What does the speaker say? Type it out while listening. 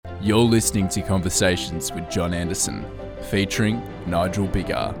You're listening to Conversations with John Anderson, featuring Nigel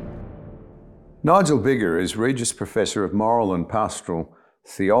Biggar. Nigel Biggar is Regius Professor of Moral and Pastoral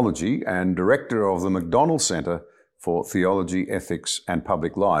Theology and Director of the McDonald Centre for Theology, Ethics and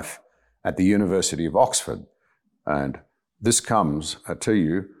Public Life at the University of Oxford. And this comes to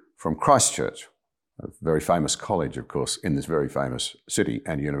you from Christ Church, a very famous college, of course, in this very famous city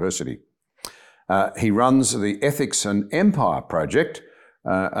and university. He runs the Ethics and Empire project,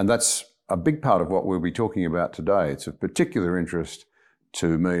 and that's a big part of what we'll be talking about today. It's of particular interest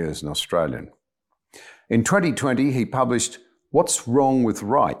to me as an Australian. In 2020, he published What's Wrong with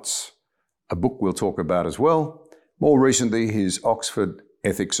Rights, a book we'll talk about as well. More recently, his Oxford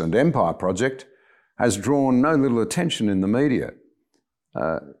Ethics and Empire project has drawn no little attention in the media.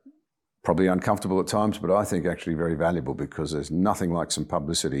 Probably uncomfortable at times, but I think actually very valuable, because there's nothing like some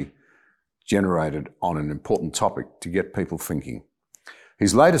publicity generated on an important topic to get people thinking.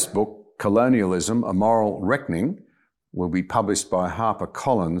 His latest book, Colonialism, A Moral Reckoning, will be published by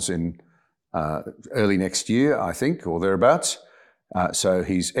HarperCollins in early next year, I think, or thereabouts. So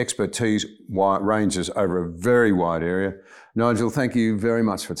his expertise ranges over a very wide area. Nigel, thank you very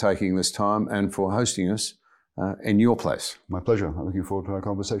much for taking this time and for hosting us in your place. My pleasure. I'm looking forward to our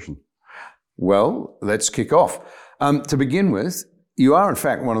conversation. Well, let's kick off. To begin with, you are in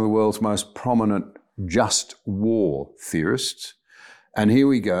fact one of the world's most prominent just war theorists. And here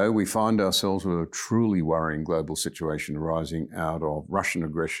we go, we find ourselves with a truly worrying global situation arising out of Russian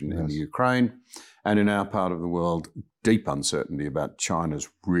aggression in the Ukraine, and in our part of the world, deep uncertainty about China's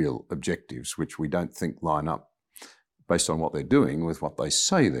real objectives, which we don't think line up, based on what they're doing, with what they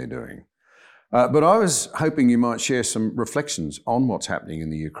say they're doing. But I was hoping you might share some reflections on what's happening in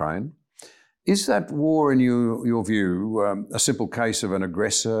the Ukraine. Is that war, in your view, a simple case of an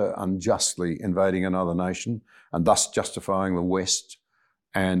aggressor unjustly invading another nation and thus justifying the West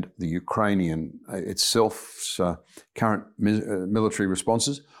and the Ukrainian itself's current military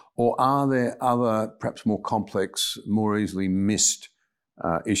responses? Or are there other, perhaps more complex, more easily missed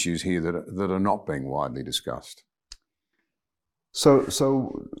issues here that are not being widely discussed? So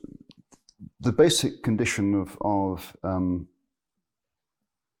the basic condition of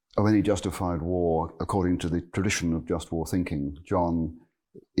any justified war, according to the tradition of just war thinking, John,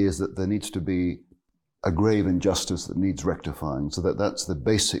 is that there needs to be a grave injustice that needs rectifying. So that's the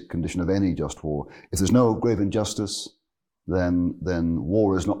basic condition of any just war. If there's no grave injustice, then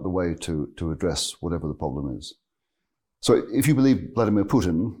war is not the way to address whatever the problem is. So if you believe Vladimir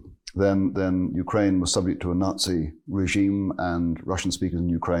Putin, then Ukraine was subject to a Nazi regime and Russian speakers in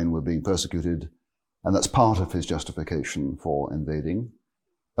Ukraine were being persecuted, and that's part of his justification for invading.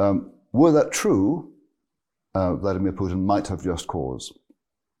 Were that true, Vladimir Putin might have just cause.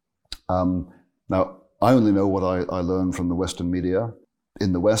 Now, I only know what I learned from the Western media.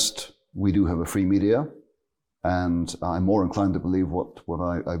 In the West, we do have a free media, and I'm more inclined to believe what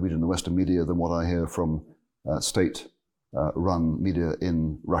I read in the Western media than what I hear from state-run media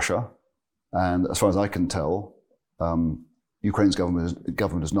in Russia. And as far as I can tell, Ukraine's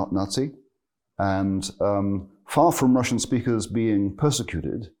government is not Nazi. And far from Russian speakers being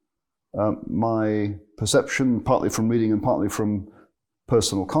persecuted, my perception, partly from reading and partly from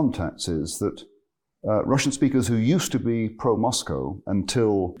personal contacts, is that Russian speakers who used to be pro-Moscow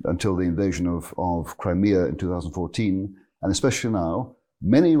until the invasion of Crimea in 2014, and especially now,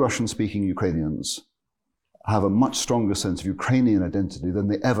 many Russian-speaking Ukrainians have a much stronger sense of Ukrainian identity than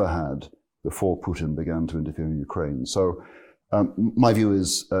they ever had before Putin began to interfere in Ukraine. So my view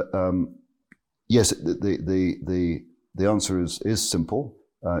is, yes, the answer is simple.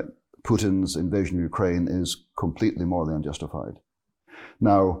 Putin's invasion of Ukraine is completely morally unjustified.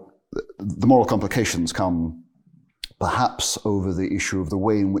 Now, the moral complications come perhaps over the issue of the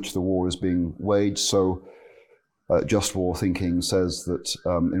way in which the war is being waged. So just war thinking says that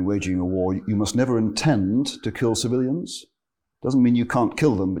in waging a war, you must never intend to kill civilians. Doesn't mean you can't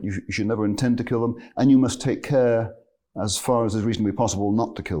kill them, but you should never intend to kill them. And you must take care, as far as is reasonably possible,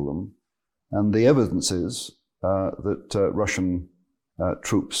 not to kill them. And the evidence is that Russian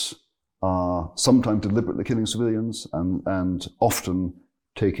troops are sometimes deliberately killing civilians and often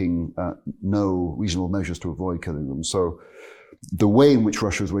taking no reasonable measures to avoid killing them. So the way in which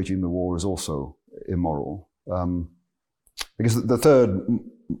Russia is waging the war is also immoral. I guess the third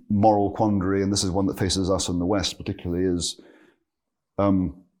moral quandary, and this is one that faces us in the West particularly, is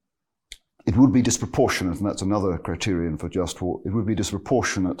it would be disproportionate, and that's another criterion for just war, it would be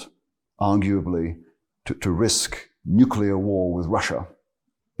disproportionate, arguably, to risk nuclear war with Russia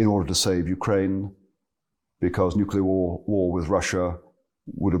in order to save Ukraine, because nuclear war with Russia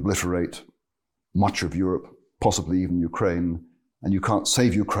would obliterate much of Europe, possibly even Ukraine, and you can't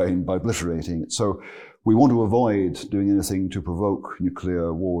save Ukraine by obliterating it. So we want to avoid doing anything to provoke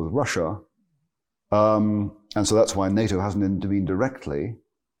nuclear war with Russia. And so that's why NATO hasn't intervened directly.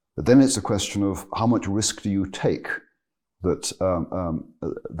 But then it's a question of how much risk do you take that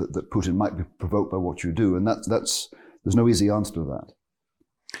that Putin might be provoked by what you do, and there's no easy answer to that.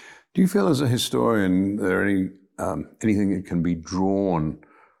 Do you feel, as a historian, there anything that can be drawn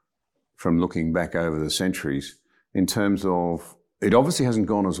from looking back over the centuries in terms of, it obviously hasn't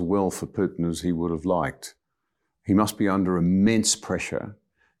gone as well for Putin as he would have liked. He must be under immense pressure.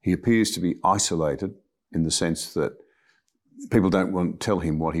 He appears to be isolated in the sense that people don't want to tell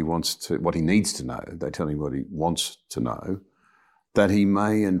him what he needs to know. They tell him what he wants to know. That he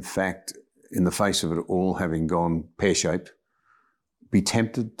may, in fact, in the face of it all having gone pear-shaped, be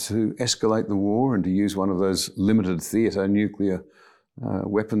tempted to escalate the war and to use one of those limited theatre nuclear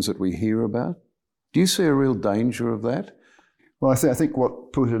weapons that we hear about. Do you see a real danger of that? Well, I think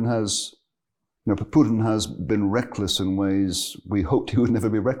what Putin has, Putin has been reckless in ways we hoped he would never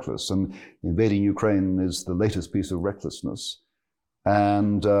be reckless, and invading Ukraine is the latest piece of recklessness.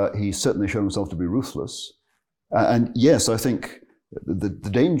 And he's certainly shown himself to be ruthless. And yes, I think the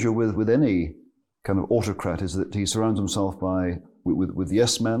danger with any kind of autocrat is that he surrounds himself with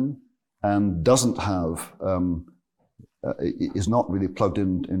yes men and doesn't have, is not really plugged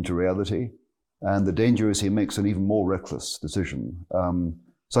into reality. And the danger is he makes an even more reckless decision.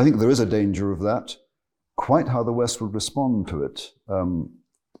 So I think there is a danger of that. Quite how the West would respond to it,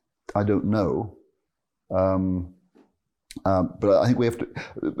 I don't know. But I think we have to.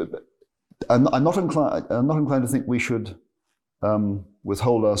 I'm not inclined to think we should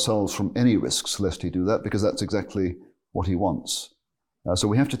withhold ourselves from any risks lest he do that, because that's exactly what he wants. So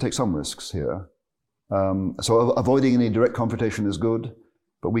we have to take some risks here. So avoiding any direct confrontation is good,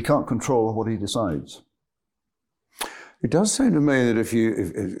 but we can't control what he decides. It does seem to me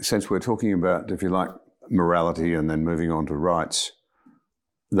that since we're talking about, if you like, morality and then moving on to rights,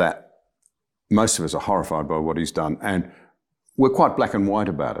 that most of us are horrified by what he's done, and we're quite black and white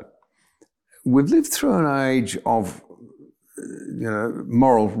about it. We've lived through an age of,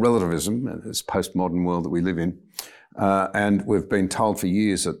 moral relativism, this postmodern world that we live in, and we've been told for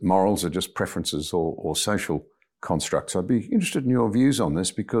years that morals are just preferences or social constructs. I'd be interested in your views on this,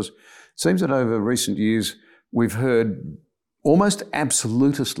 because it seems that over recent years we've heard almost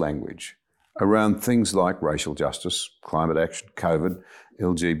absolutist language around things like racial justice, climate action, COVID,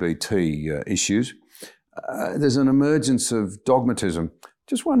 LGBT issues. There's an emergence of dogmatism.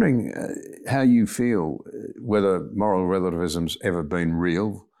 Just wondering how you feel, whether moral relativism's ever been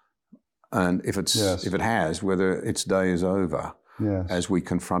real, and if it has, whether its day is over, as we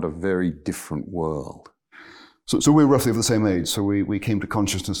confront a very different world. So we're roughly of the same age. So we came to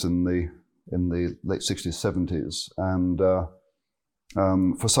consciousness in the late 60s, 70s, and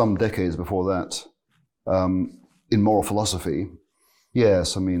for some decades before that, in moral philosophy,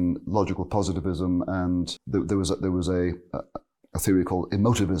 yes, I mean logical positivism, and there was a theory called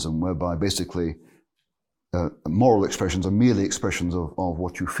emotivism, whereby basically moral expressions are merely expressions of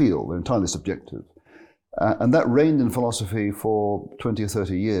what you feel. They're entirely subjective, and that reigned in philosophy for 20 or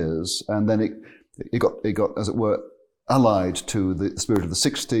 30 years, and then it got, as it were, allied to the spirit of the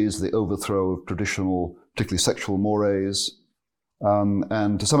 60s, the overthrow of traditional, particularly sexual mores.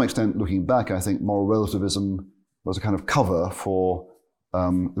 And to some extent, looking back, I think moral relativism was a kind of cover for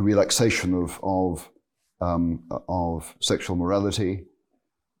the relaxation of sexual morality.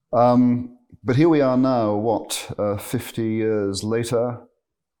 But here we are now, 50 years later,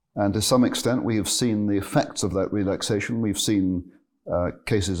 and to some extent we have seen the effects of that relaxation. We've seen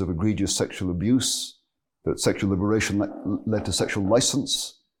cases of egregious sexual abuse, that sexual liberation led to sexual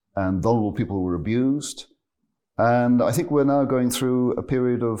license, and vulnerable people were abused. And I think we're now going through a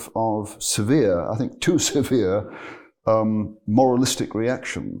period of severe, I think too severe, moralistic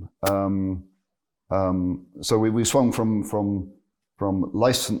reaction. So we swung from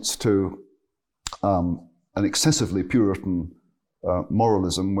license to an excessively Puritan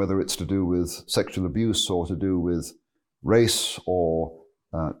moralism, whether it's to do with sexual abuse or to do with race or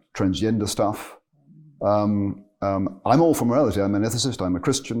transgender stuff. I'm all for morality. I'm an ethicist. I'm a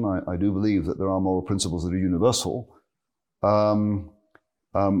Christian. I do believe that there are moral principles that are universal.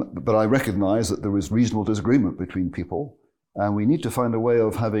 But I recognize that there is reasonable disagreement between people, and we need to find a way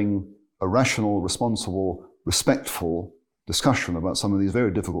of having a rational, responsible, respectful discussion about some of these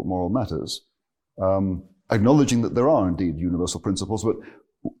very difficult moral matters, acknowledging that there are indeed universal principles, but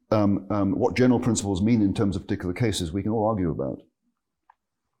what general principles mean in terms of particular cases, we can all argue about.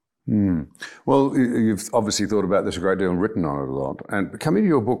 Well, you've obviously thought about this a great deal and written on it a lot. And coming to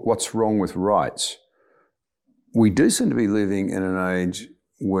your book, What's Wrong with Rights, we do seem to be living in an age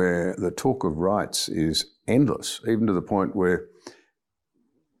where the talk of rights is endless, even to the point where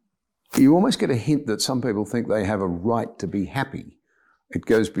you almost get a hint that some people think they have a right to be happy. It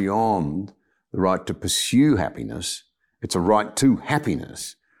goes beyond the right to pursue happiness. It's a right to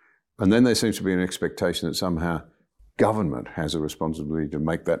happiness. And then there seems to be an expectation that somehow government has a responsibility to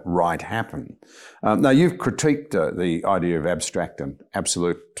make that right happen. Now, you've critiqued the idea of abstract and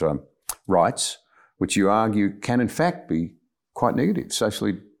absolute rights, which you argue can in fact be quite negative,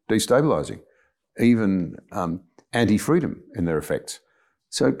 socially destabilising, even anti-freedom in their effects.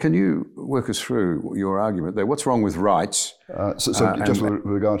 So can you work us through your argument there? What's wrong with rights? Just with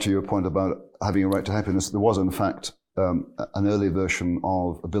regard to your point about having a right to happiness, there was in fact an early version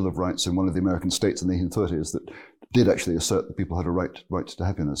of a Bill of Rights in one of the American states in the 1830s that did actually assert that people had a right to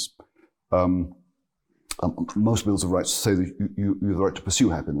happiness. Most bills of rights say that you have the right to pursue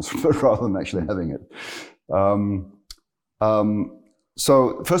happiness rather than actually having it.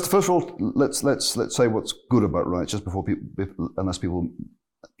 So first of all, let's say what's good about rights, just before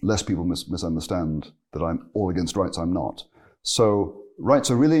lest people misunderstand that I'm all against rights. I'm not. So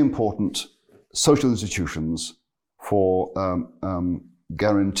rights are really important social institutions for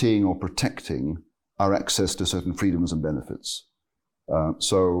guaranteeing or protecting our access to certain freedoms and benefits.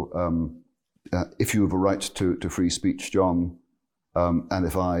 If you have a right to free speech, John, and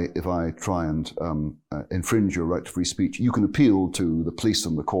if I try and infringe your right to free speech, you can appeal to the police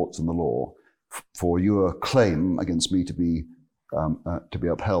and the courts and the law for your claim against me to be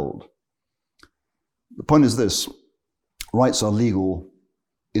upheld. The point is this: rights are legal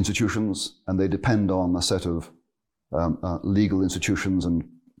institutions, and they depend on a set of legal institutions and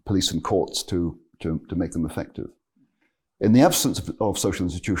police and courts to make them effective. In the absence of social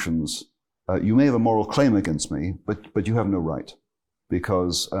institutions, you may have a moral claim against me, but you have no right,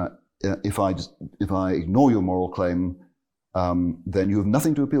 because if I ignore your moral claim, then you have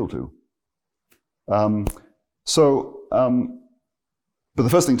nothing to appeal to. But the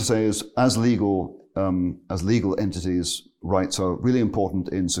first thing to say is, as legal entities, rights are really important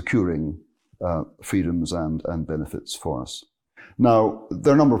in securing freedoms and benefits for us. Now,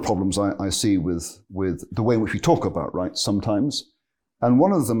 there are a number of problems I see with the way in which we talk about rights sometimes, and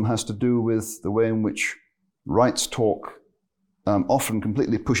one of them has to do with the way in which rights talk often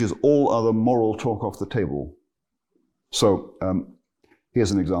completely pushes all other moral talk off the table. So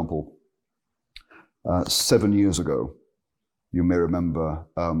here's an example. 7 years ago, you may remember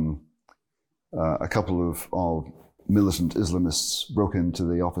a couple of militant Islamists broke into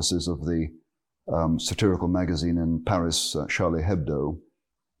the offices of the satirical magazine in Paris, Charlie Hebdo,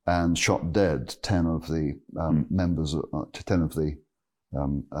 and shot dead 10 of the members, 10 of the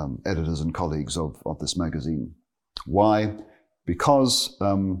editors and colleagues of this magazine. Why? Because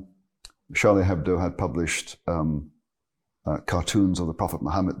Charlie Hebdo had published cartoons of the Prophet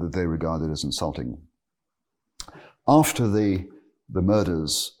Muhammad that they regarded as insulting. After the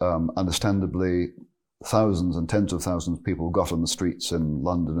murders, understandably, thousands and tens of thousands of people got on the streets in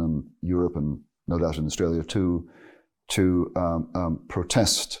London and Europe and no doubt in Australia too, to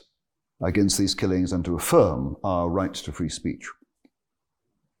protest against these killings and to affirm our right to free speech.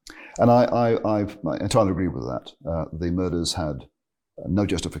 And I entirely agree with that. The murders had no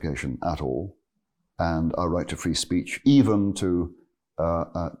justification at all, and our right to free speech, even to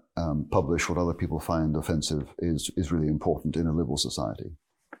publish what other people find offensive, is really important in a liberal society.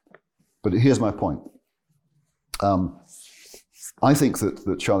 But here's my point. I think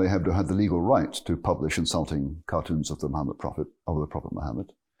that Charlie Hebdo had the legal right to publish insulting cartoons of the Prophet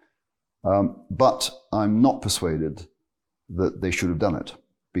Muhammad, but I'm not persuaded that they should have done it,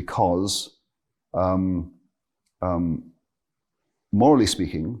 because morally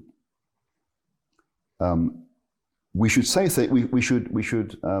speaking, we should say we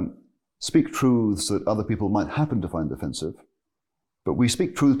should speak truths that other people might happen to find offensive, but we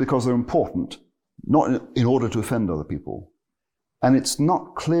speak truths because they're important, not in order to offend other people. And it's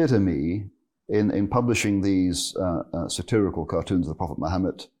not clear to me in publishing these satirical cartoons of the Prophet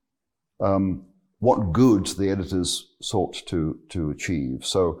Muhammad what good the editors sought to achieve.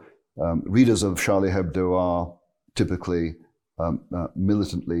 So readers of Charlie Hebdo are typically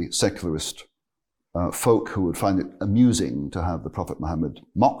militantly secularist folk who would find it amusing to have the Prophet Muhammad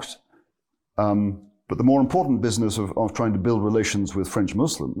mocked. But the more important business of trying to build relations with French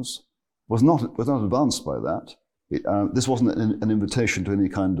Muslims was not advanced by that. This wasn't an invitation to any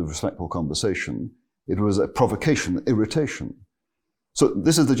kind of respectful conversation. It was a provocation, irritation. So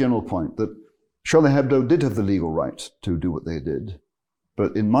this is the general point, that Charlie Hebdo did have the legal right to do what they did,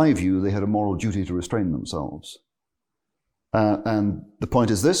 but in my view, they had a moral duty to restrain themselves. And the point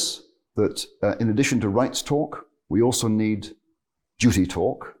is this: that in addition to rights talk, we also need duty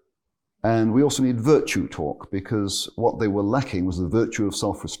talk, and we also need virtue talk, because what they were lacking was the virtue of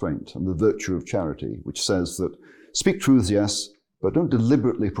self-restraint and the virtue of charity, which says that speak truths, yes, but don't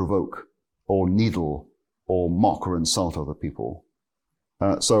deliberately provoke or needle or mock or insult other people.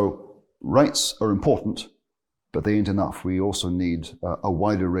 So rights are important, but they ain't enough. We also need a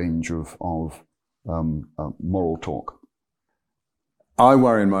wider range of moral talk. I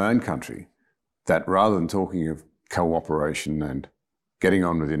worry in my own country that rather than talking of cooperation and getting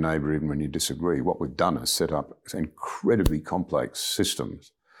on with your neighbour even when you disagree, what we've done is set up incredibly complex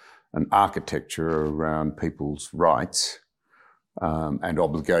systems and architecture around people's rights and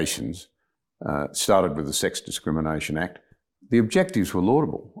obligations. Started with the Sex Discrimination Act. The objectives were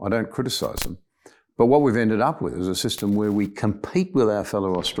laudable. I don't criticise them. But what we've ended up with is a system where we compete with our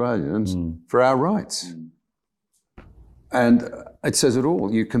fellow Australians for our rights. And it says it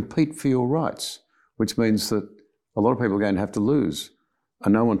all. You compete for your rights, which means that a lot of people are going to have to lose.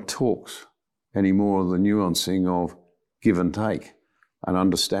 And no one talks anymore of the nuancing of give and take and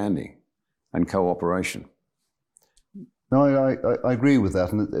understanding and cooperation. No, I agree with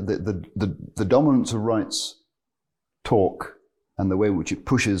that. And the dominance of rights talk and the way in which it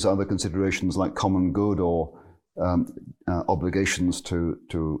pushes other considerations like common good or obligations to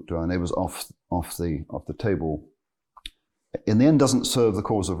our neighbours off the table, in the end doesn't serve the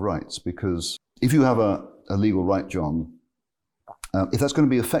cause of rights. Because if you have a legal right, John, if that's going to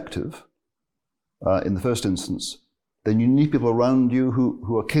be effective in the first instance, then you need people around you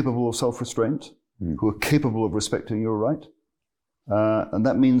who are capable of self-restraint, who are capable of respecting your right. And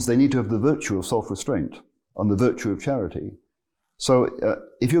that means they need to have the virtue of self-restraint and the virtue of charity. So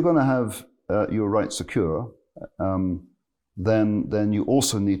if you're going to have your rights secure, then you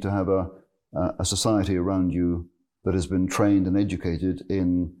also need to have a society around you that has been trained and educated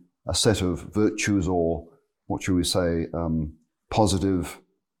in a set of virtues, or what should we say, positive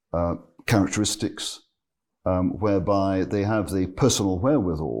characteristics, whereby they have the personal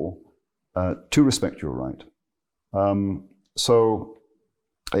wherewithal to respect your right. So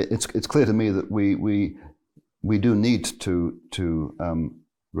it's clear to me that we do need to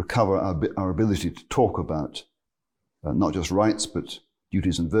recover our ability to talk about not just rights but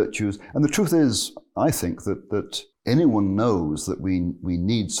duties and virtues. And the truth is, I think that anyone knows that we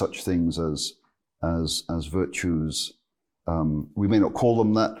need such things as virtues. We may not call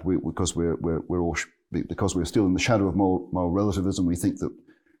them that because we're still in the shadow of moral relativism. We think that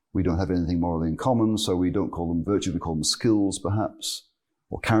we don't have anything morally in common, so we don't call them virtues. We call them skills, perhaps,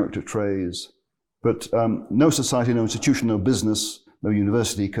 or character traits. But no society, no institution, no business, no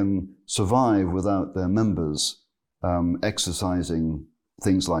university can survive without their members exercising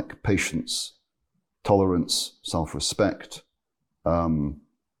things like patience, tolerance, self-respect, and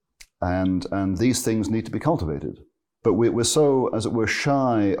these things need to be cultivated. But we're so, as it were,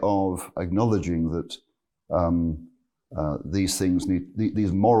 shy of acknowledging that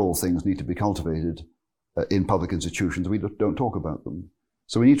these moral things need to be cultivated in public institutions. We don't talk about them.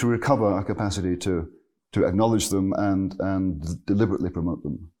 So we need to recover our capacity to acknowledge them and deliberately promote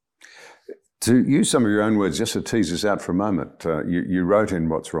them. To use some of your own words, just to tease us out for a moment, you wrote in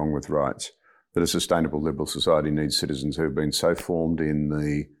What's Wrong with Rights that a sustainable liberal society needs citizens who have been so formed in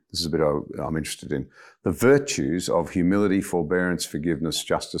this is a bit I'm interested in, the virtues of humility, forbearance, forgiveness,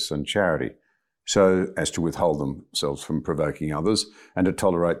 justice and charity, so as to withhold themselves from provoking others and to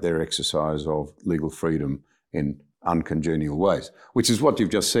tolerate their exercise of legal freedom in uncongenial ways, which is what you've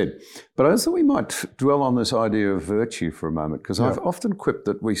just said. But I thought we might dwell on this idea of virtue for a moment, because I've often quipped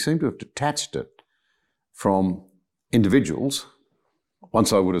that we seem to have detached it from individuals.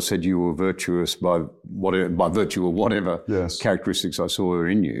 Once I would have said you were virtuous by virtue of whatever characteristics I saw were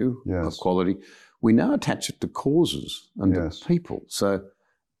in you of quality. We now attach it to causes and to people. So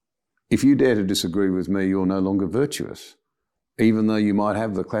if you dare to disagree with me, you're no longer virtuous, even though you might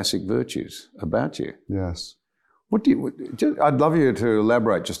have the classic virtues about you. Yes. I'd love you to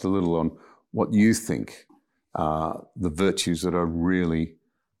elaborate just a little on what you think are the virtues that are really,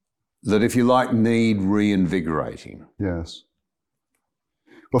 that if you like, need reinvigorating. Yes.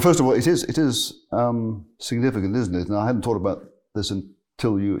 Well, first of all, it is significant, isn't it? And I hadn't thought about this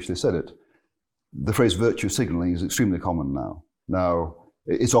until you actually said it. The phrase virtue signalling is extremely common now. Now,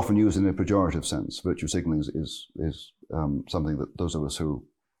 it's often used in a pejorative sense. Virtue signalling is something that those of us who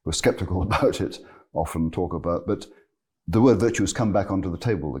were skeptical about it often talk about. But the word virtue has come back onto the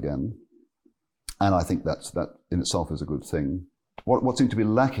table again. And I think that in itself is a good thing. What seems to be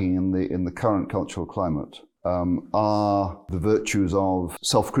lacking in the current cultural climate are the virtues of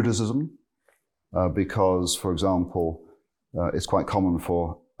self-criticism, because, for example, it's quite common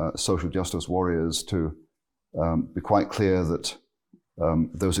for social justice warriors to be quite clear that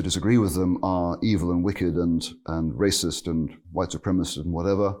those who disagree with them are evil and wicked and racist and white supremacist and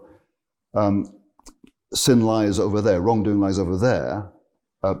whatever. Sin lies over there, wrongdoing lies over there,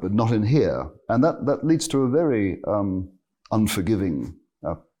 but not in here. And that leads to a very unforgiving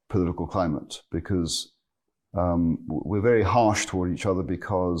political climate, because we're very harsh toward each other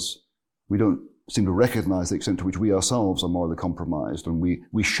because we don't seem to recognize the extent to which we ourselves are morally compromised, and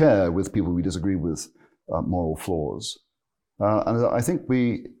we share with people we disagree with moral flaws. And I think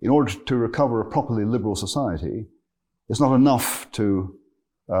in order to recover a properly liberal society, it's not enough to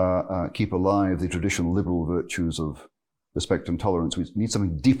keep alive the traditional liberal virtues of respect and tolerance. We need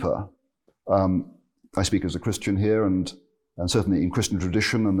something deeper. I speak as a Christian here, and certainly in Christian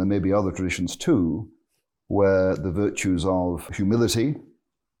tradition, and there may be other traditions too, where the virtues of humility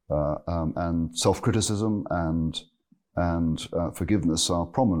and self-criticism and forgiveness are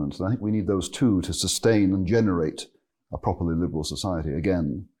prominent. And I think we need those two to sustain and generate a properly liberal society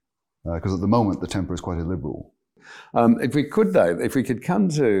again, because at the moment the temper is quite illiberal. If we could come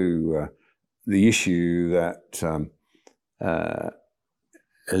to the issue that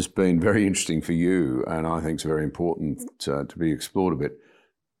has been very interesting for you, and I think is very important to be explored a bit: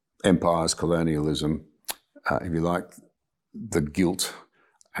 empires, colonialism, if you like, the guilt,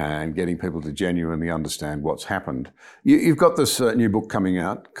 and getting people to genuinely understand what's happened. You've got this new book coming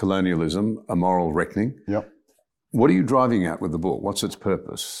out, Colonialism, A Moral Reckoning. Yep. What are you driving at with the book? What's its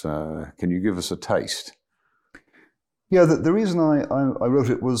purpose? Can you give us a taste? Yeah, the reason I wrote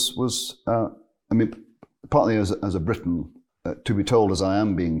it was partly as a Briton, to be told, as I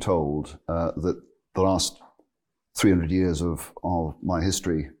am being told, that the last 300 years of my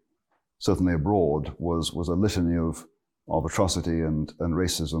history, certainly abroad, was a litany of atrocity and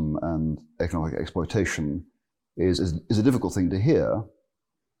racism and economic exploitation is a difficult thing to hear.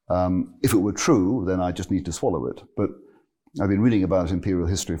 If it were true, then I just need to swallow it. But I've been reading about imperial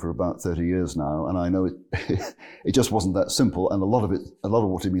history for about 30 years now, and I know it just wasn't that simple, and a lot of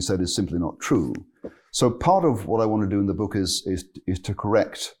what has been said is simply not true. So part of what I want to do in the book is to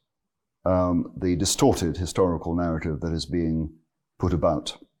correct the distorted historical narrative that is being put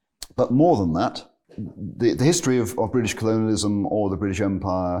about. But more than that, the history of British colonialism or the British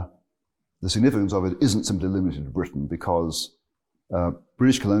Empire, the significance of it isn't simply limited to Britain, because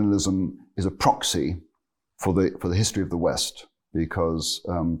British colonialism is a proxy for the history of the West, because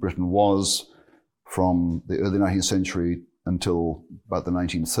Britain was, from the early 19th century until about the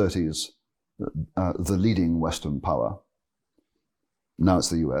 1930s, the leading Western power. Now it's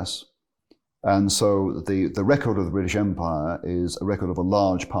the US. And so the record of the British Empire is a record of a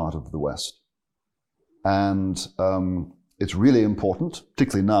large part of the West. And it's really important,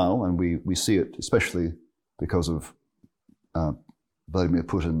 particularly now, and we see it especially because of Vladimir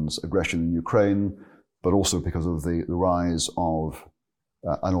Putin's aggression in Ukraine, but also because of the rise of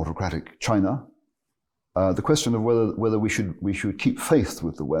an autocratic China. The question of whether we should keep faith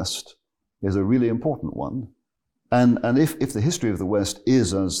with the West is a really important one. And if the history of the West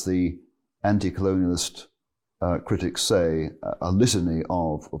is, as the anti-colonialist critics say, a litany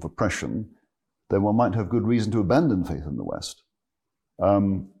of oppression, then one might have good reason to abandon faith in the West.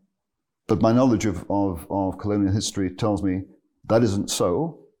 But my knowledge of colonial history tells me that isn't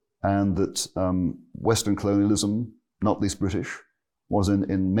so, and that Western colonialism, not least British, was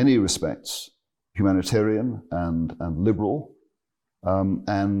in many respects humanitarian and liberal,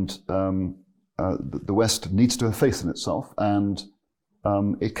 and the West needs to have faith in itself, and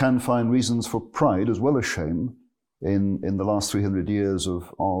it can find reasons for pride as well as shame in the last 300 years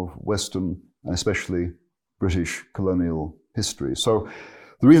of Western and especially British colonial history. So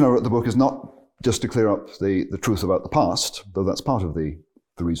the reason I wrote the book is not just to clear up the truth about the past, though that's part of the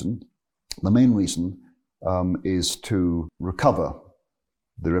reason. The main reason is to recover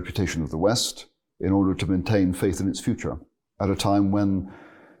the reputation of the West in order to maintain faith in its future at a time when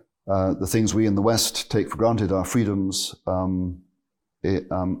the things we in the West take for granted, our freedoms,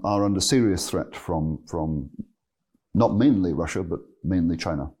 are under serious threat from not mainly Russia, but mainly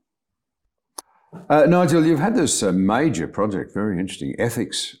China. Nigel, you've had this major project, very interesting,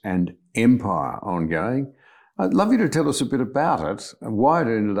 Ethics and Empire, ongoing. I'd love you to tell us a bit about it, and why it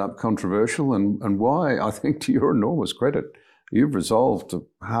ended up controversial, and why, I think to your enormous credit, you've resolved to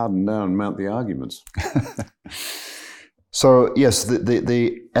harden down and mount the arguments. So yes,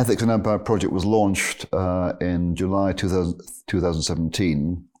 the Ethics and Empire project was launched in July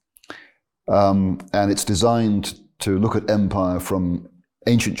 2017, and it's designed to look at empire from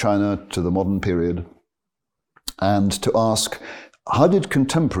ancient China to the modern period, and to ask, how did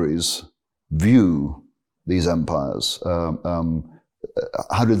contemporaries view these empires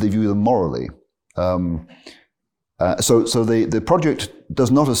how did they view them morally? So the project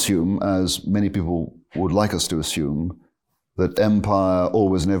does not assume, as many people would like us to assume, that empire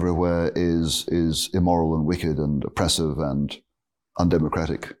always and everywhere is immoral and wicked and oppressive and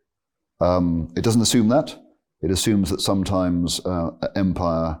undemocratic. It doesn't assume that. It assumes that sometimes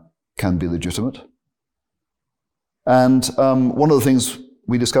empire can be legitimate. And one of the things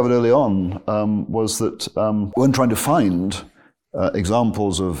we discovered early on was that when trying to find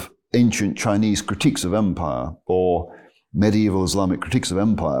examples of ancient Chinese critiques of empire or medieval Islamic critiques of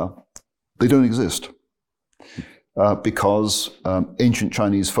empire, they don't exist. Because ancient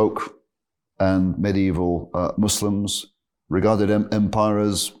Chinese folk and medieval Muslims regarded empire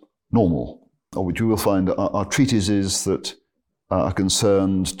as normal, which you will find are treatises that are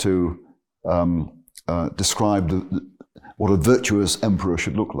concerned to describe what a virtuous emperor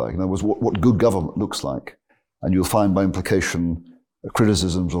should look like. In other words, what good government looks like. And you'll find by implication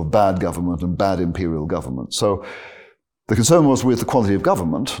criticisms of bad government and bad imperial government. So the concern was with the quality of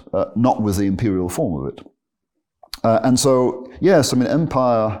government, not with the imperial form of it. And so, yes, I mean,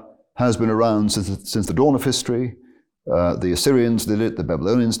 empire has been around since the dawn of history. The Assyrians did it, the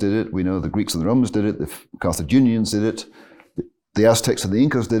Babylonians did it, we know the Greeks and the Romans did it, the Carthaginians did it, the Aztecs and the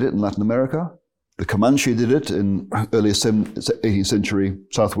Incas did it in Latin America, the Comanche did it in early 18th century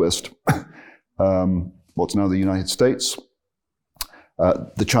Southwest, what's now the United States.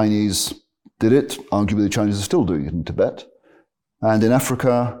 The Chinese did it, arguably the Chinese are still doing it in Tibet. And in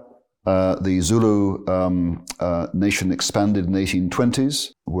Africa, the Zulu nation expanded in the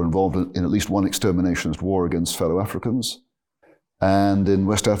 1820s, were involved in at least one exterminationist war against fellow Africans. And in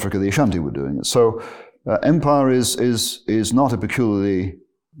West Africa, the Ashanti were doing it. So empire is not a peculiarly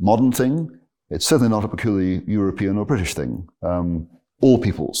modern thing. It's certainly not a peculiarly European or British thing. All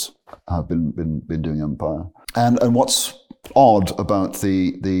peoples have been doing empire. And what's odd about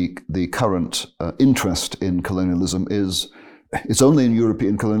the current interest in colonialism is it's only in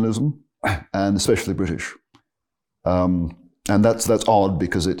European colonialism, and especially British. And that's odd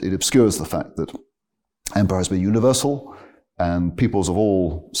because it obscures the fact that empire has been universal, and peoples of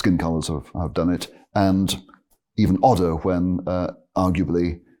all skin colors have done it, and even odder when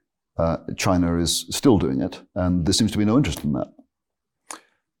arguably China is still doing it, and there seems to be no interest in that.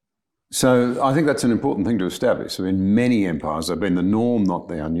 So I think that's an important thing to establish. So in many empires, they've been the norm, not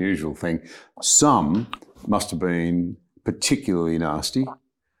the unusual thing. Some must have been particularly nasty.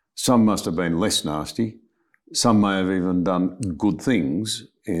 Some must have been less nasty. Some may have even done good things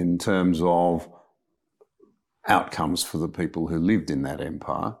in terms of outcomes for the people who lived in that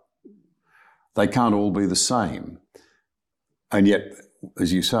empire. They can't all be the same. And yet,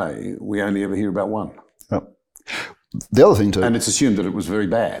 as you say, we only ever hear about one. Yep. The other thing and it's assumed that it was very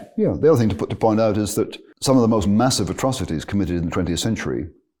bad. Yeah, the other thing to point out is that some of the most massive atrocities committed in the 20th century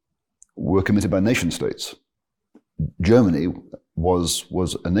were committed by nation states. Germany was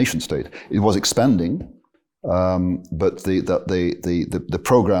a nation state. It was expanding, but the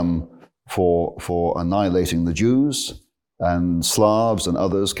program for annihilating the Jews and Slavs and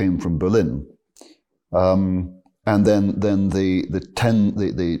others came from Berlin, and then the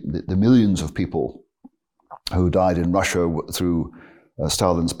millions of people who died in Russia through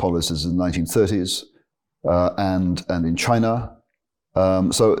Stalin's policies in the 1930s, and in China.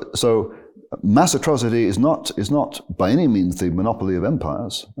 So mass atrocity is not by any means the monopoly of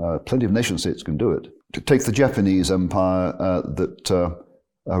empires. Plenty of nation states can do it. To take the Japanese empire that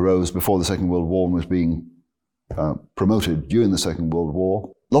arose before the Second World War and was being promoted during the Second World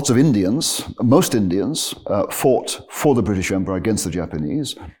War, lots of Indians, most Indians, fought for the British Empire against the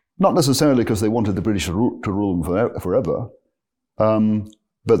Japanese. Not necessarily because they wanted the British to rule them forever,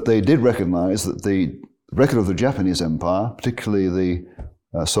 but they did recognize that the record of the Japanese Empire, particularly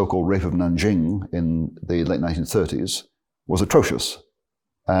the so-called Rape of Nanjing in the late 1930s, was atrocious.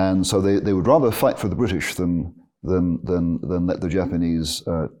 And so they would rather fight for the British than let the Japanese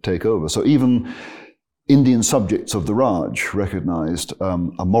take over. So even Indian subjects of the Raj recognized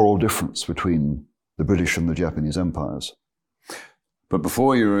a moral difference between the British and the Japanese empires. But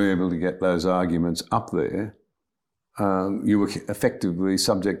before you were able to get those arguments up there, you were effectively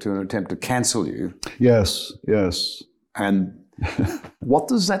subject to an attempt to cancel you. Yes, yes. And what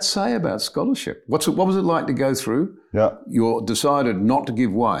does that say about scholarship? What was it like to go through? Yeah. You decided not to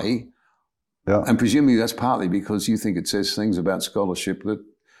give way, and presumably that's partly because you think it says things about scholarship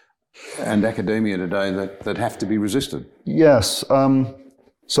and academia today that have to be resisted. Yes.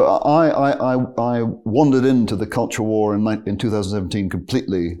 So I wandered into the culture war in 2017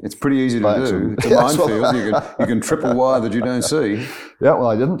 completely. It's pretty easy to do. It's a minefield. You can triple wire that you don't see. Yeah, well,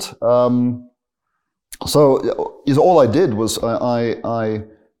 I didn't. So all I did was I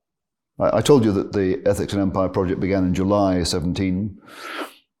told you that the Ethics and Empire project began in July 17.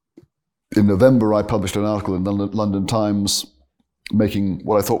 In November, I published an article in the London Times making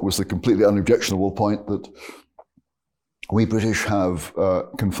what I thought was the completely unobjectionable point that we British have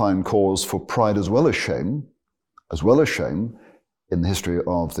confined cause for pride as well as shame in the history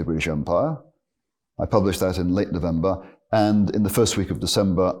of the British Empire. I published that in late November, and in the first week of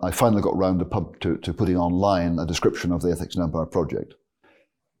December, I finally got round to putting online a description of the Ethics and Empire project.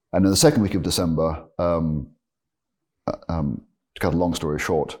 And in the second week of December, to cut a long story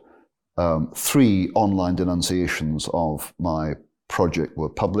short, 3 online denunciations of my project were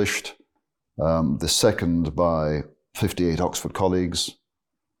published, the second by 58 Oxford colleagues,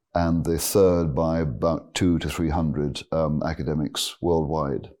 and the third by about 200 to 300 academics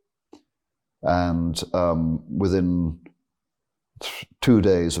worldwide. And within 3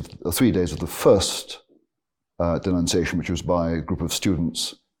 days of the first denunciation, which was by a group of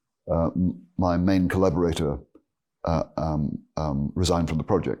students, my main collaborator resigned from the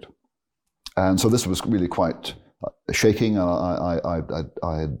project. And so this was really quite shaking, and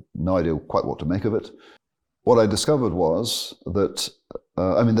I had no idea quite what to make of it. What I discovered was that,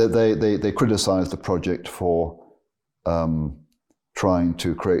 they criticized the project for trying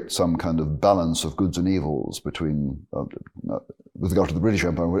to create some kind of balance of goods and evils between, with regard to the British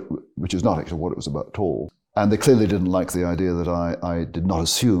Empire, which is not actually what it was about at all. And they clearly didn't like the idea that I did not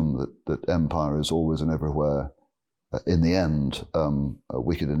assume that empire is always and everywhere, in the end,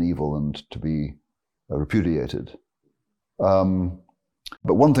 wicked and evil and to be repudiated.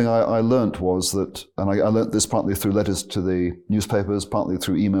 But one thing I learnt was that, and I learnt this partly through letters to the newspapers, partly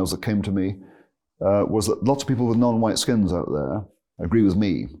through emails that came to me, was that lots of people with non-white skins out there agree with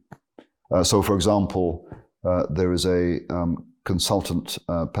me. So, for example, there is a consultant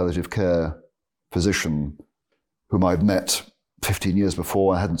palliative care physician whom I'd met 15 years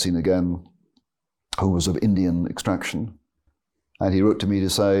before, I hadn't seen again, who was of Indian extraction. And he wrote to me to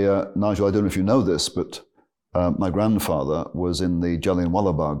say, Nigel, I don't know if you know this, but my grandfather was in the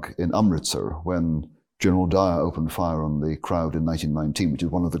Jallianwala Bagh in Amritsar when General Dyer opened fire on the crowd in 1919, which is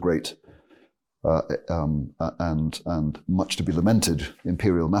one of the great and much to be lamented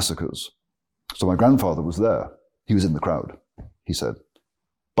imperial massacres. So my grandfather was there. He was in the crowd, he said.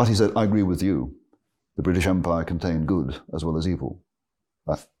 But he said, I agree with you. The British Empire contained good as well as evil.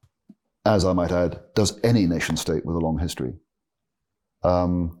 As I might add, does any nation state with a long history.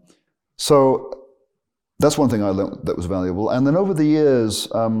 So that's one thing I learned that was valuable. And then over the years,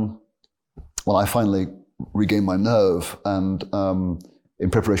 I finally regained my nerve, and in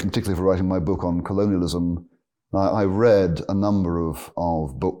preparation particularly for writing my book on colonialism, I read a number of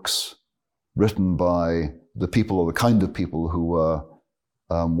books written by the people or the kind of people who were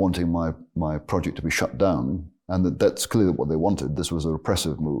wanting my project to be shut down, and that's clearly what they wanted. This was a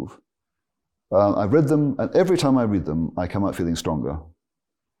repressive move. I've read them, and every time I read them, I come out feeling stronger,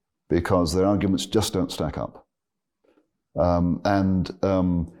 because their arguments just don't stack up.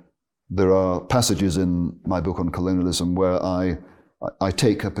 There are passages in my book on colonialism where I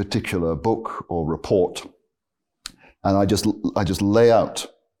take a particular book or report, and I just lay out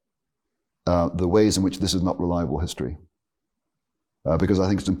the ways in which this is not reliable history. Because I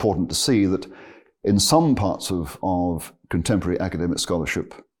think it's important to see that in some parts of contemporary academic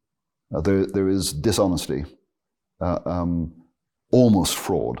scholarship, there is dishonesty, almost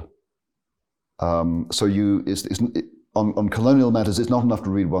fraud. So on colonial matters, it's not enough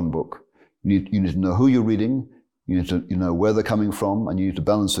to read one book. You need to know who you're reading, you need to know where they're coming from, and you need to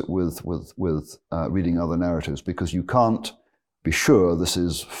balance it with reading other narratives, because you can't be sure this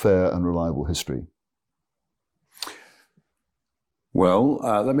is fair and reliable history. Well,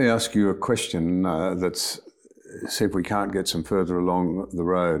 let me ask you a question see if we can't get some further along the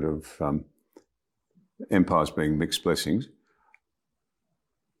road of empires being mixed blessings.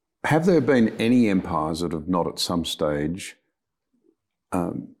 Have there been any empires that have not at some stage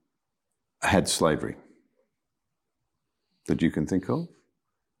had slavery that you can think of?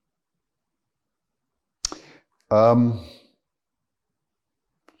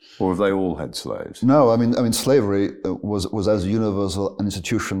 Or have they all had slaves? No, I mean, slavery was as universal an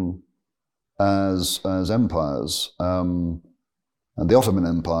institution as empires. And the Ottoman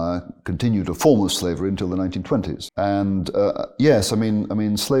Empire continued a form of slavery until the 1920s. And yes, I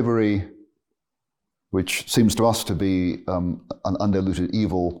mean, slavery, which seems to us to be an undiluted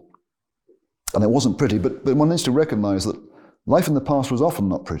evil, and it wasn't pretty, but one needs to recognize that life in the past was often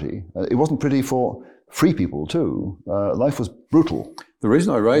not pretty. It wasn't pretty for free people too. Life was brutal. The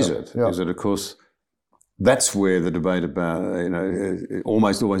reason I raise it is that, of course, that's where the debate about, it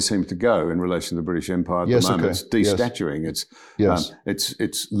almost always seems to go in relation to the British Empire at the moment. It's de-statuing.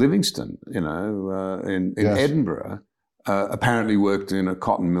 It's Livingstone, in Edinburgh, apparently worked in a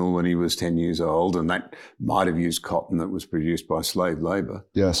cotton mill when he was 10 years old, and that might have used cotton that was produced by slave labour.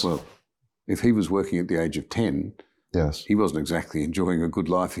 Yes. Well, if he was working at the age of 10, he wasn't exactly enjoying a good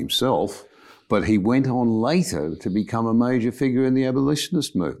life himself, but he went on later to become a major figure in the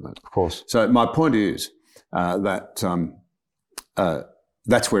abolitionist movement. Of course. So my point is that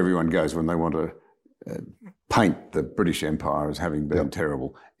that's where everyone goes when they want to paint the British Empire as having been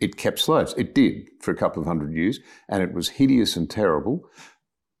terrible. It kept slaves. It did for a couple of hundred years, and it was hideous and terrible.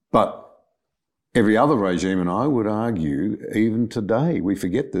 But every other regime, and I would argue even today, we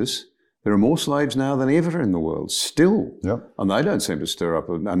forget this, there are more slaves now than ever in the world, still. And they don't seem to stir up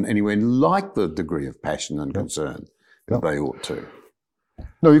anywhere like the degree of passion and concern that they ought to.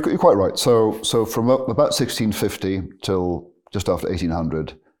 No, you're quite right. So from about 1650 till just after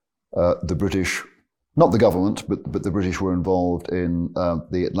 1800, the British, not the government, but the British were involved in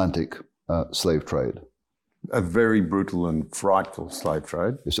the Atlantic slave trade. A very brutal and frightful slave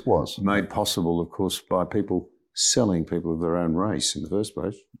trade. Yes, it was. Made possible, of course, by people selling people of their own race in the first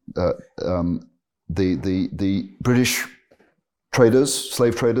place. The British traders,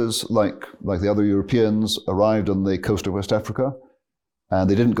 slave traders, like the other Europeans, arrived on the coast of West Africa, and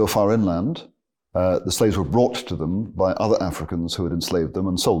they didn't go far inland. The slaves were brought to them by other Africans who had enslaved them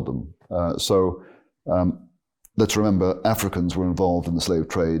and sold them. Let's remember, Africans were involved in the slave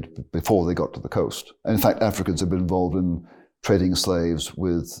trade before they got to the coast. And in fact, Africans had been involved in trading slaves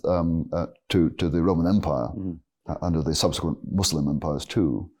with to the Roman Empire under the subsequent Muslim empires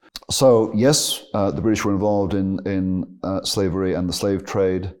too. So yes, the British were involved in slavery and the slave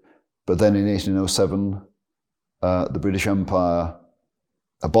trade, but then in 1807, the British Empire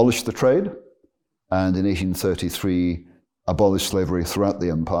abolished the trade, and in 1833 abolished slavery throughout the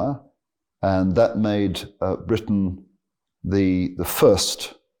empire, and that made Britain the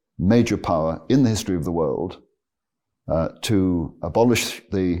first major power in the history of the world to abolish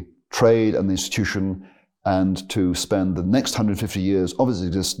the trade and the institution, and to spend the next 150 years of its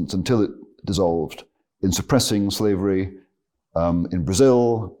existence until it dissolved in suppressing slavery in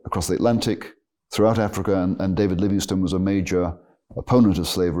Brazil, across the Atlantic, throughout Africa, and David Livingstone was a major opponent of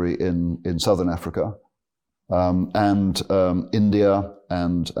slavery in southern Africa, and India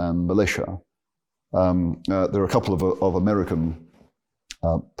and Malaysia. There are a couple of American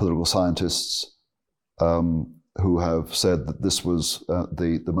political scientists who have said that this was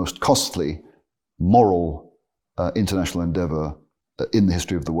the most costly moral international endeavor in the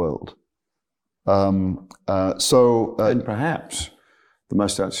history of the world. And perhaps the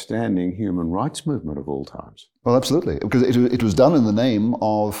most outstanding human rights movement of all times. Well, absolutely, because it was done in the name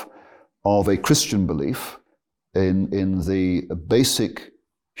of a Christian belief in the basic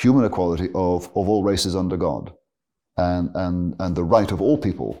human equality of all races under God, and the right of all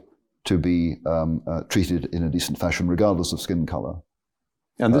people to be treated in a decent fashion, regardless of skin color.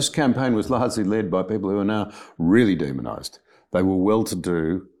 And this campaign was largely led by people who are now really demonized. They were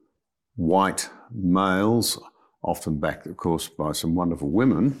well-to-do white males, often backed, of course, by some wonderful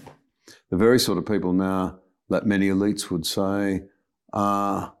women. The very sort of people now that many elites would say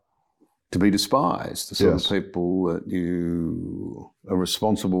are to be despised, the sort of people that you are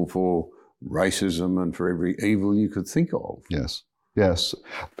responsible for racism and for every evil you could think of. Yes.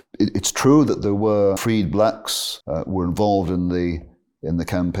 It's true that there were freed blacks were involved in the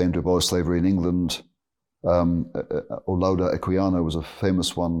campaign to abolish slavery in England. Olaudah Equiano was a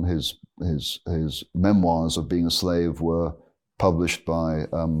famous one. His memoirs of being a slave were published by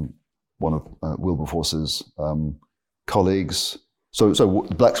one of Wilberforce's colleagues. So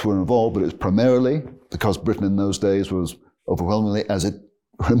blacks were involved, but it was primarily because Britain in those days was overwhelmingly, as it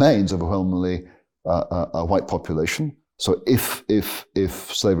remains overwhelmingly, a white population. So if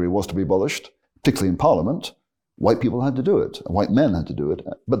slavery was to be abolished, particularly in Parliament, white people had to do it. White men had to do it,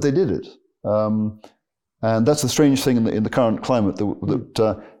 but they did it. And that's the strange thing in the current climate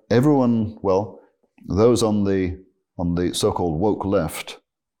that everyone, well, those on the so-called woke left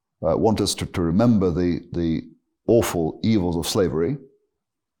want us to remember the awful evils of slavery,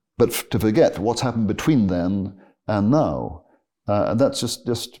 but to forget what's happened between then and now. And that's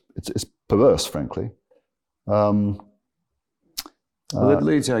just it's perverse, frankly. Well, it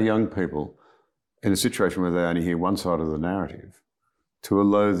leads our young people in a situation where they only hear one side of the narrative to a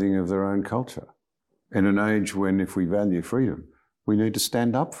loathing of their own culture. In an age when, if we value freedom, we need to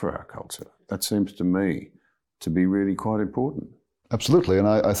stand up for our culture. That seems to me to be really quite important. Absolutely, and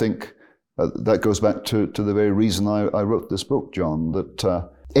I think that goes back to the very reason I wrote this book, John, that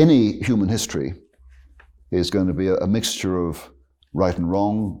any human history is going to be a mixture of right and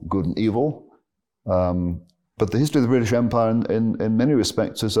wrong, good and evil. But the history of the British Empire, in many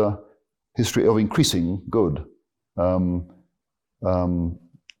respects, is a history of increasing good.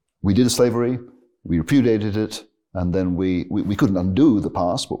 We did slavery, we repudiated it, and then we couldn't undo the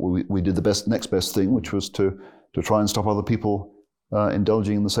past, but we did the next best thing, which was to try and stop other people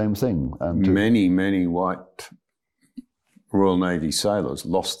indulging in the same thing. And many white Royal Navy sailors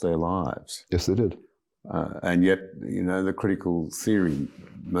lost their lives. Yes, they did. And yet, the critical theory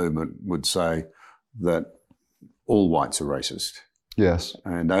movement would say that all whites are racist. Yes.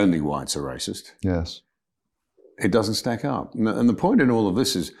 And only whites are racist. Yes. It doesn't stack up. And the point in all of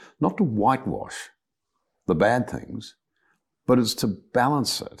this is not to whitewash the bad things, but it's to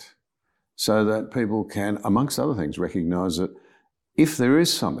balance it so that people can, amongst other things, recognise that if there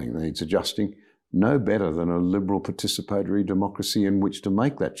is something that needs adjusting, no better than a liberal participatory democracy in which to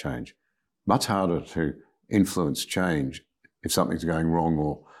make that change. Much harder to influence change if something's going wrong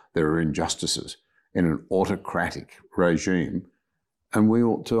or there are injustices in an autocratic regime. And we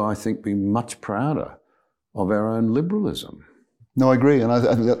ought to, I think, be much prouder of our own liberalism. No, I agree, and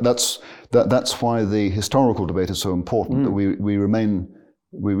I think that's why the historical debate is so important. That we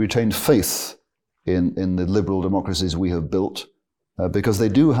retain faith in the liberal democracies we have built, because they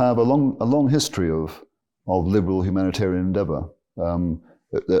do have a long history of liberal humanitarian endeavour,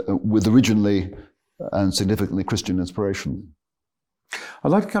 with originally and significantly Christian inspiration.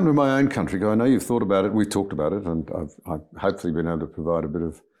 I'd like to come to my own country, because I know you've thought about it, we've talked about it, and I've hopefully been able to provide a bit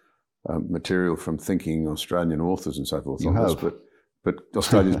of material from thinking Australian authors and so forth on this. But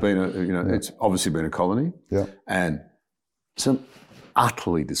Australia's been it's obviously been a colony, and some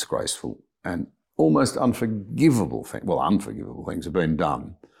utterly disgraceful and almost unforgivable things have been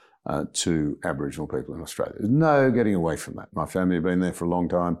done to Aboriginal people in Australia. There's no getting away from that. My family have been there for a long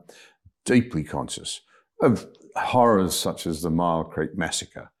time, deeply conscious of horrors such as the Mile Creek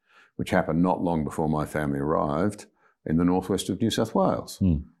Massacre, which happened not long before my family arrived in the northwest of New South Wales.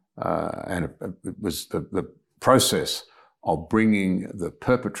 And it was the process of bringing the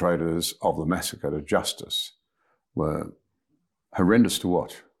perpetrators of the massacre to justice were horrendous to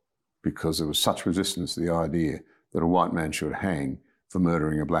watch, because there was such resistance to the idea that a white man should hang for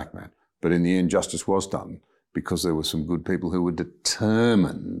murdering a black man. But in the end, justice was done because there were some good people who were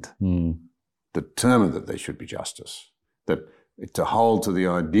determined that there should be justice, that to hold to the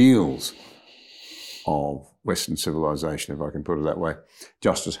ideals of Western civilization, if I can put it that way,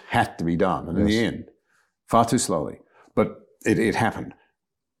 justice had to be done. And in the end, far too slowly, but it happened.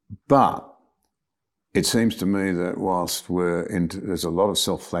 But it seems to me that whilst there's a lot of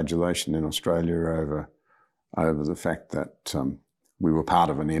self-flagellation in Australia over the fact that we were part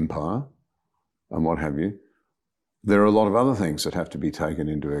of an empire and what have you, there are a lot of other things that have to be taken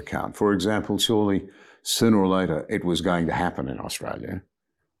into account. For example, surely sooner or later it was going to happen in Australia.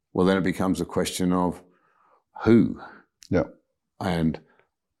 Well, then it becomes a question of who. Yeah. And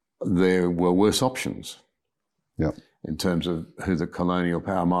there were worse options. Yeah. In terms of who the colonial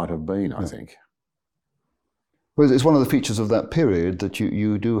power might have been, I think. Well, it's one of the features of that period that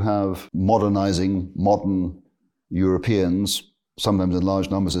you do have modernizing, modern Europeans, sometimes in large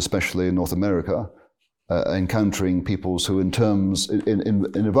numbers, especially in North America, encountering peoples who in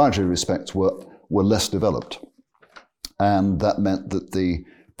a variety of respects were less developed. And that meant that the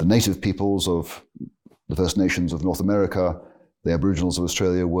native peoples of the First Nations of North America, the Aboriginals of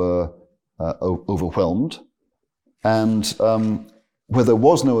Australia, were overwhelmed. And where there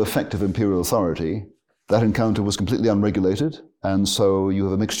was no effective imperial authority, that encounter was completely unregulated. And so you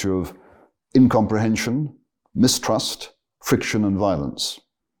have a mixture of incomprehension, mistrust, friction, and violence,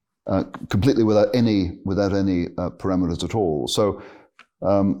 completely without any parameters at all. So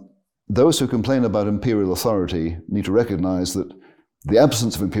those who complain about imperial authority need to recognize that the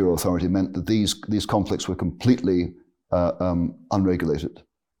absence of imperial authority meant that these conflicts were completely unregulated.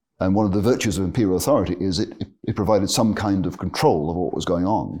 And one of the virtues of imperial authority is it provided some kind of control of what was going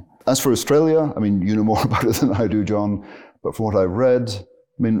on. As for Australia, I mean, you know more about it than I do, John, but from what I've read,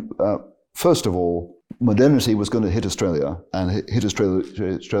 I mean, first of all, modernity was going to hit Australia and hit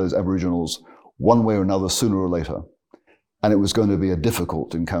Australia's Aboriginals one way or another, sooner or later. And it was going to be a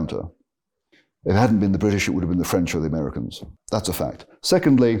difficult encounter. If it hadn't been the British, it would have been the French or the Americans. That's a fact.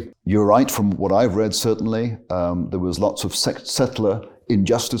 Secondly, you're right, from what I've read, certainly, there was lots of settler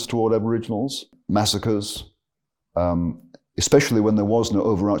injustice toward Aboriginals, massacres, especially when there was no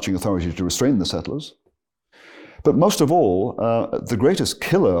overarching authority to restrain the settlers. But most of all, the greatest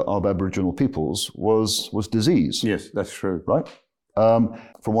killer of Aboriginal peoples was disease. Yes, that's true. Right? From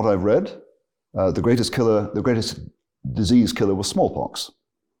what I've read, the greatest disease killer was smallpox.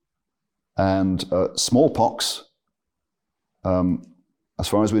 And smallpox, as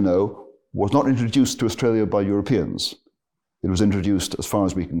far as we know, was not introduced to Australia by Europeans. It was introduced, as far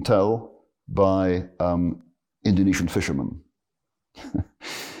as we can tell, by Indonesian fishermen.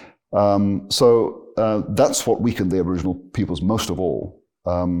 So that's what weakened the Aboriginal peoples most of all,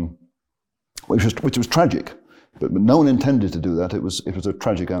 which was tragic. But no one intended to do that. It was a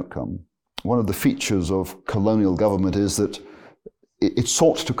tragic outcome. One of the features of colonial government is that it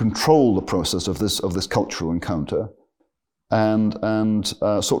sought to control the process of this cultural encounter, and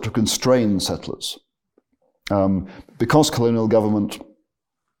sought to constrain settlers. Because colonial government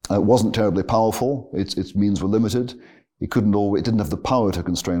wasn't terribly powerful, its means were limited. It didn't have the power to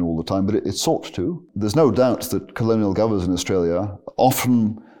constrain all the time, but it sought to. There's no doubt that colonial governors in Australia,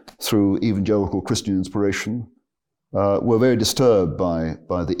 often through evangelical Christian inspiration, were very disturbed by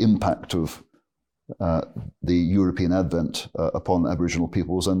the impact of the European advent upon Aboriginal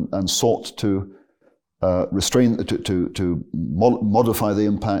peoples, and sought to restrain, to modify the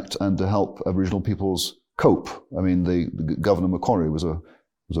impact and to help Aboriginal peoples cope. I mean, the Governor Macquarie was a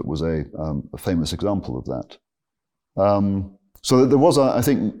famous example of that. So there was, I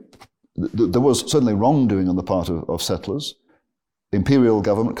think, there was certainly wrongdoing on the part of settlers. Imperial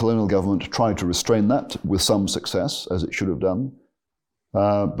government, colonial government tried to restrain that with some success, as it should have done.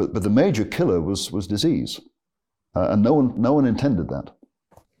 But the major killer was disease, and no one intended that.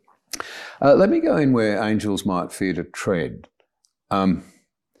 Let me go in where angels might fear to tread.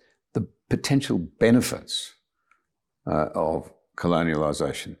 The potential benefits of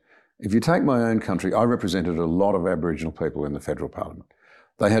colonialisation. If you take my own country, I represented a lot of Aboriginal people in the federal parliament.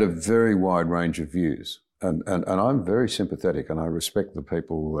 They had a very wide range of views, and I'm very sympathetic, and I respect the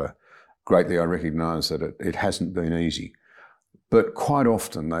people greatly. I recognise that it hasn't been easy. But quite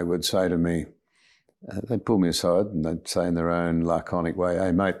often they would say to me, they'd pull me aside and they'd say in their own laconic way,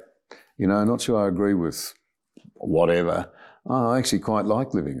 "Hey mate, I'm not sure I agree with whatever. I actually quite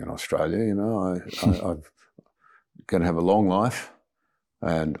like living in Australia. I'm going to have a long life,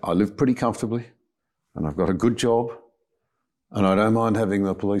 and I live pretty comfortably, and I've got a good job, and I don't mind having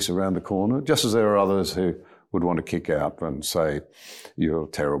the police around the corner," just as there are others who would want to kick out and say, "You're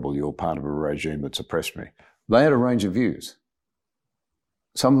terrible, you're part of a regime that's oppressed me." They had a range of views.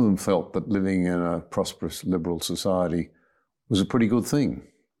 Some of them felt that living in a prosperous liberal society was a pretty good thing.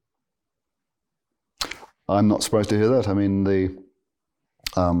 I'm not surprised to hear that. I mean,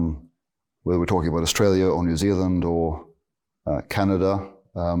 whether we're talking about Australia or New Zealand or Canada,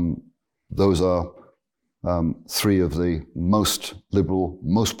 those are three of the most liberal,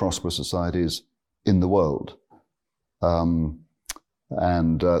 most prosperous societies in the world.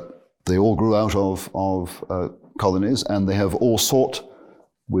 And they all grew out of colonies, and they have all sought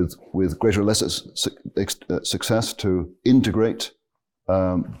with greater or less success to integrate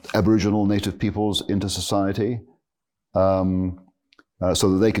Aboriginal native peoples into society, so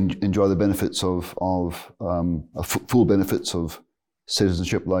that they can enjoy the benefits of full benefits of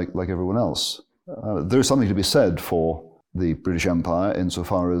citizenship like everyone else. There is something to be said for the British Empire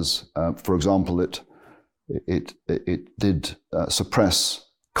insofar as, for example, it did suppress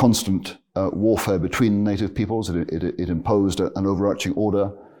constant warfare between native peoples. It imposed an overarching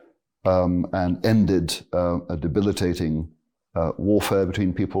order and ended a debilitating warfare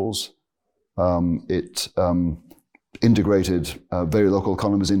between peoples. It integrated very local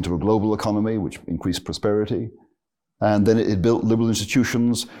economies into a global economy, which increased prosperity. And then it built liberal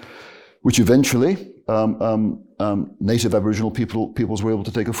institutions, which eventually native Aboriginal peoples were able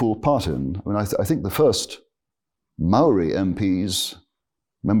to take a full part in. I mean, I think the first Maori MPs,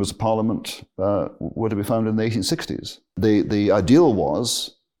 members of parliament, were to be found in the 1860s. The ideal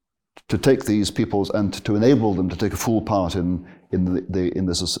was to take these peoples and to enable them to take a full part in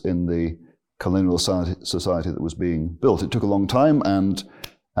the colonial society that was being built. It took a long time, and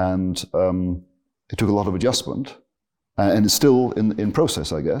it took a lot of adjustment, and it's still in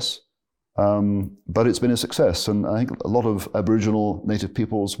process, I guess. But it's been a success, and I think a lot of Aboriginal native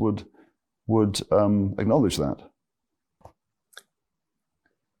peoples would acknowledge that.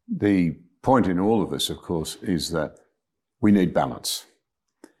 The point in all of this, of course, is that we need balance.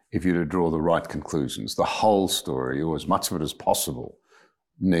 If you're to draw the right conclusions, the whole story, or as much of it as possible,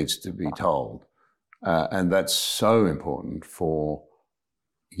 needs to be told. And that's so important for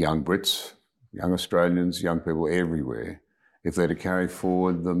young Brits, young Australians, young people everywhere. If they're to carry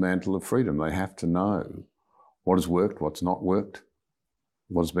forward the mantle of freedom, they have to know what has worked, what's not worked,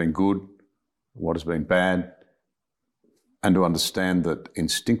 what has been good, what has been bad, and to understand that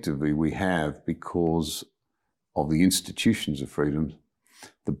instinctively we have, because of the institutions of freedom,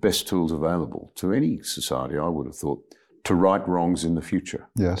 the best tools available to any society, I would have thought, to right wrongs in the future,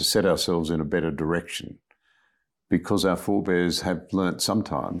 Yes. to set ourselves in a better direction, because our forebears have learnt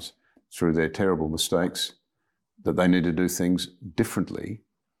sometimes through their terrible mistakes that they need to do things differently,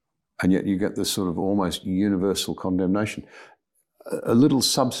 and yet you get this sort of almost universal condemnation. A little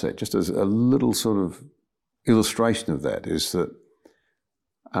subset, just as a little sort of illustration of that, is that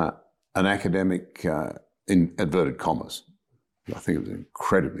an academic, in inverted commas, I think it was an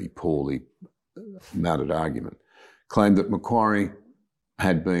incredibly poorly mounted argument, claimed that Macquarie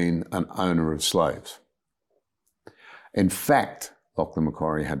had been an owner of slaves. In fact, Lachlan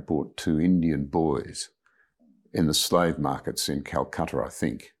Macquarie had bought 2 Indian boys in the slave markets in Calcutta, I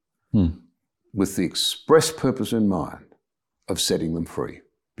think, with the express purpose in mind of setting them free,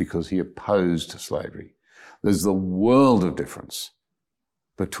 because he opposed slavery. There's the world of difference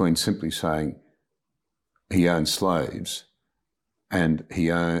between simply saying he owned slaves and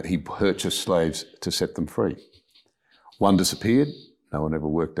he purchased slaves to set them free. One disappeared. No one ever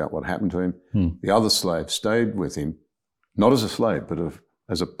worked out what happened to him. The other slave stayed with him, not as a slave, but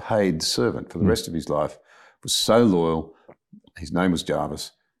as a paid servant for the rest of his life, was so loyal. His name was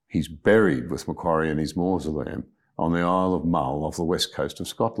Jarvis. He's buried with Macquarie in his mausoleum on the Isle of Mull off the west coast of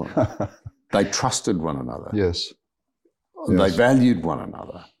Scotland. They trusted one another. Yes. They valued one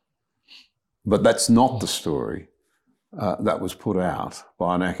another. But that's not the story that was put out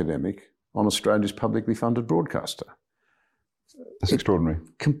by an academic on Australia's publicly funded broadcaster. It's extraordinary.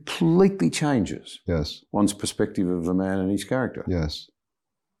 Completely changes Yes. one's perspective of the man and his character. Yes.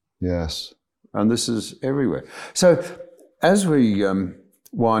 Yes. And this is everywhere. So as we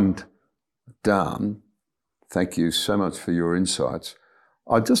wind down, thank you so much for your insights.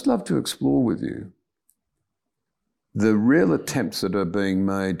 I'd just love to explore with you the real attempts that are being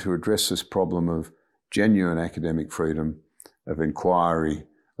made to address this problem of genuine academic freedom, of inquiry,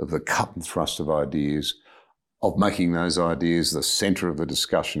 of the cut and thrust of ideas, of making those ideas the centre of the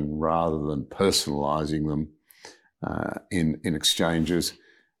discussion rather than personalising them in exchanges.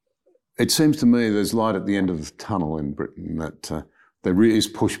 It seems to me there's light at the end of the tunnel in Britain, that there really is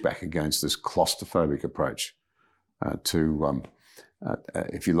pushback against this claustrophobic approach to,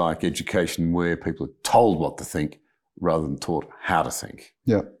 if you like, education where people are told what to think rather than taught how to think.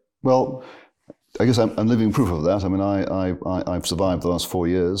 Yeah. Well, I guess I'm living proof of that. I mean, I've survived the last 4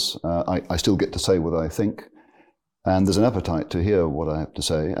 years. I still get to say what I think, and there's an appetite to hear what I have to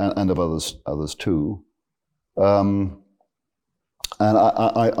say, and of others too. And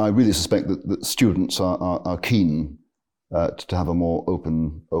I really suspect that students are keen to have a more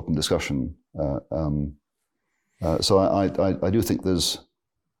open discussion. So I do think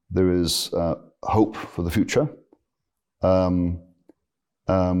there is hope for the future. And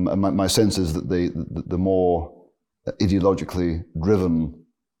my sense is that the more ideologically driven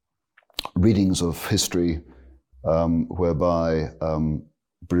readings of history, whereby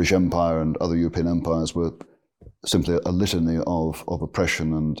British Empire and other European empires were simply a litany of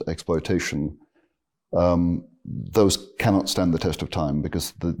oppression and exploitation, those cannot stand the test of time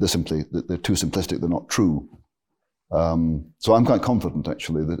because they're too simplistic, they're not true. So I'm quite confident,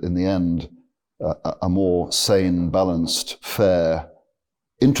 actually, that in the end, a more sane, balanced, fair,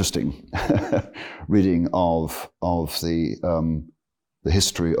 interesting reading of the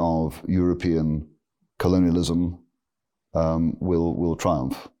history of European colonialism will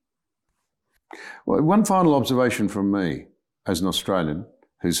triumph. Well, one final observation from me as an Australian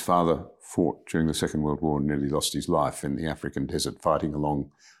whose father fought during the Second World War and nearly lost his life in the African desert fighting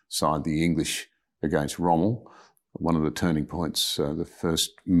alongside the English against Rommel, one of the turning points, the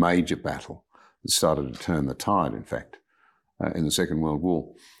first major battle that started to turn the tide, in fact, in the Second World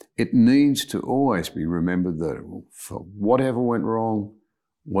War. It needs to always be remembered that for whatever went wrong,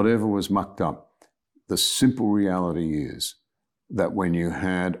 whatever was mucked up, the simple reality is that when you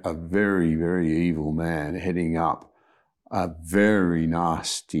had a very, very evil man heading up a very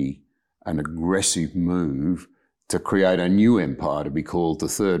nasty and aggressive move to create a new empire to be called the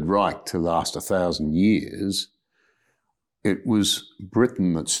Third Reich to last 1,000 years, it was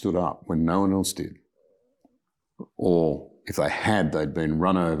Britain that stood up when no one else did. Or if they had, they'd been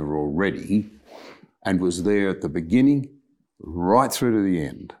run over already, and was there at the beginning right through to the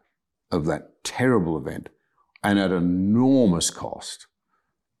end of that terrible event, and at enormous cost,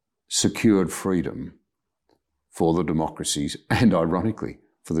 secured freedom for the democracies and, ironically,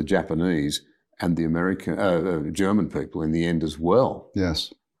 for the Japanese and the German people in the end as well.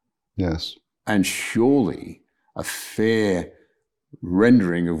 Yes, yes. And surely a fair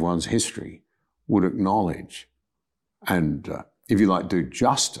rendering of one's history would acknowledge and, if you like, do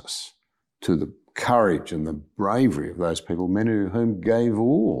justice to the courage and the bravery of those people, many of whom gave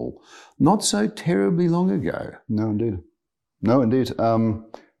all, not so terribly long ago. No, indeed. No, indeed.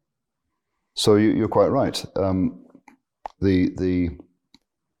 So you're quite right.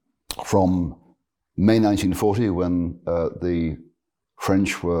 From May 1940, when the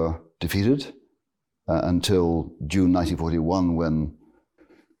French were defeated, until June 1941, when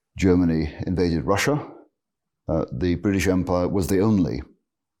Germany invaded Russia, the British Empire was the only,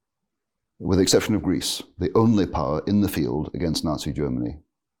 with the exception of Greece, the only power in the field against Nazi Germany.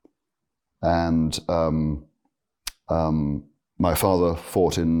 And my father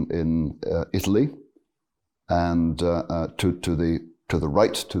fought in Italy, and to the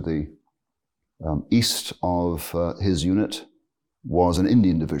right, to the east of his unit, was an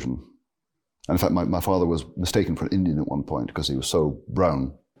Indian division. And in fact, my father was mistaken for an Indian at one point because he was so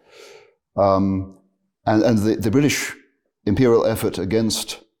brown. And the British imperial effort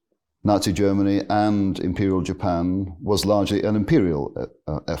against Nazi Germany and Imperial Japan was largely an imperial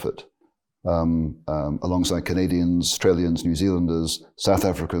effort, alongside Canadians, Australians, New Zealanders, South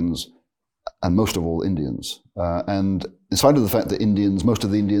Africans, and most of all Indians. And in spite of the fact that most of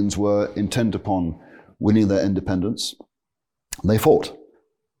the Indians were intent upon winning their independence, they fought,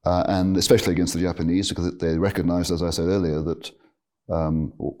 and especially against the Japanese, because they recognized, as I said earlier, that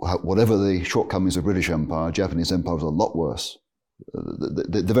whatever the shortcomings of British Empire, Japanese Empire was a lot worse.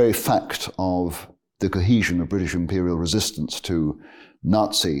 The very fact of the cohesion of British imperial resistance to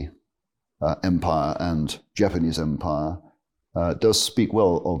Nazi Empire and Japanese Empire does speak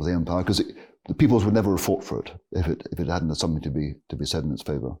well of the empire, because the peoples would never have fought for it if it hadn't had something to be said in its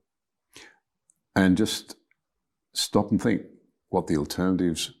favour. And just stop and think what the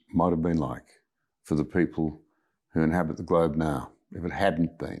alternatives might have been like for the people who inhabit the globe now, if it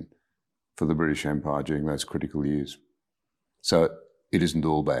hadn't been for the British Empire during those critical years. So it isn't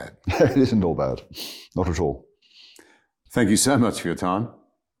all bad. It isn't all bad, not at all. Thank you so much for your time.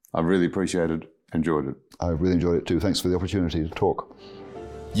 I've really appreciated, enjoyed it. I really enjoyed it too. Thanks for the opportunity to talk.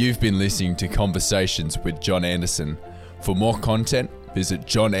 You've been listening to Conversations with John Anderson. For more content, visit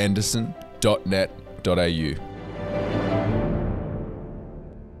johnanderson.net.au.